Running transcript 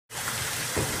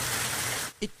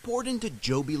It poured into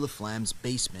Joby Laflamme's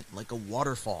basement like a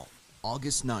waterfall,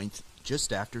 August 9th,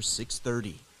 just after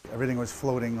 6:30. Everything was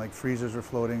floating, like freezers were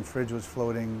floating, fridge was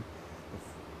floating,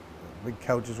 big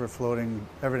couches were floating,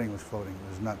 everything was floating. It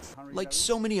was nuts. Like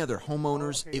so many other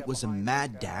homeowners, it was a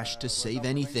mad dash to save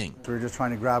anything. We were just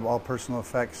trying to grab all personal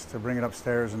effects to bring it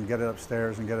upstairs and get it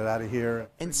out of here.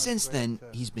 And since then,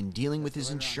 he's been dealing with his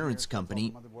insurance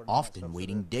company, often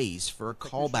waiting days for a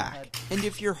callback. And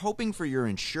if you're hoping for your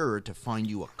insurer to find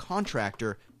you a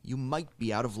contractor, you might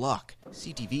be out of luck.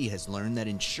 CTV has learned that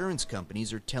insurance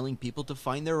companies are telling people to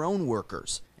find their own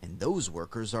workers, and those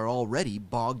workers are already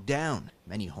bogged down.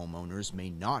 Many homeowners may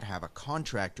not have a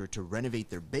contractor to renovate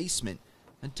their basement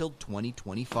until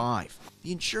 2025.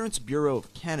 The Insurance Bureau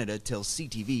of Canada tells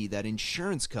CTV that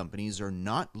insurance companies are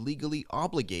not legally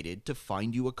obligated to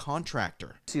find you a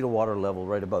contractor. See the water level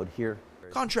right about here.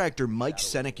 Contractor Mike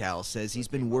Senecal says he's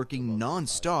been working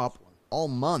non-stop all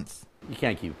month. You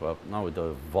can't keep up, not with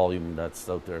the volume that's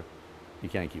out there. You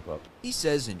can't keep up. He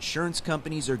says insurance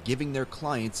companies are giving their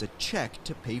clients a check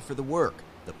to pay for the work.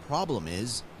 The problem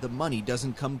is the money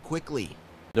doesn't come quickly.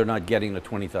 They're not getting the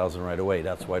 $20,000 right away.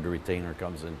 That's why the retainer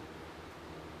comes in.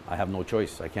 I have no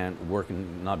choice. I can't work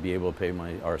and not be able to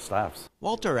pay our staffs.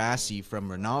 Walter Assey from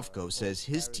Renovco says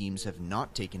his teams have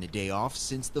not taken a day off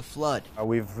since the flood.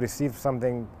 We've received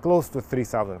something close to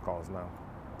 3,000 calls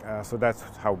now. So that's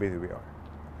how busy we are.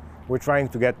 We're trying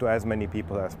to get to as many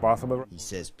people as possible. He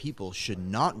says people should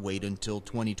not wait until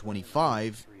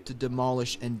 2025 to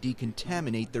demolish and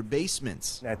decontaminate their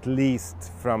basements. At least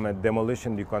from a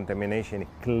demolition, decontamination,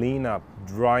 cleanup,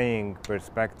 drying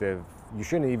perspective, you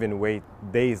shouldn't even wait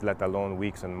days, let alone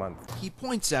weeks and months. He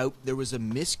points out there was a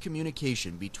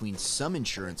miscommunication between some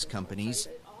insurance companies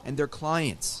and their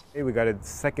clients. We got a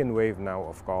second wave now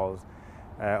of calls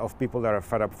of people that are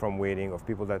fed up from waiting, of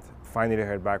people that finally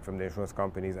heard back from the insurance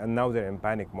companies, and now they're in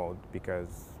panic mode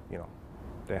because,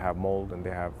 they have mold and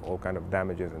they have all kind of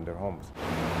damages in their homes.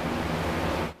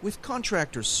 With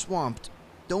contractors swamped,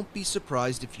 don't be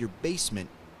surprised if your basement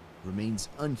remains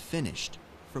unfinished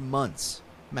for months.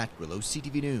 Matt Grillo,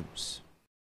 CTV News.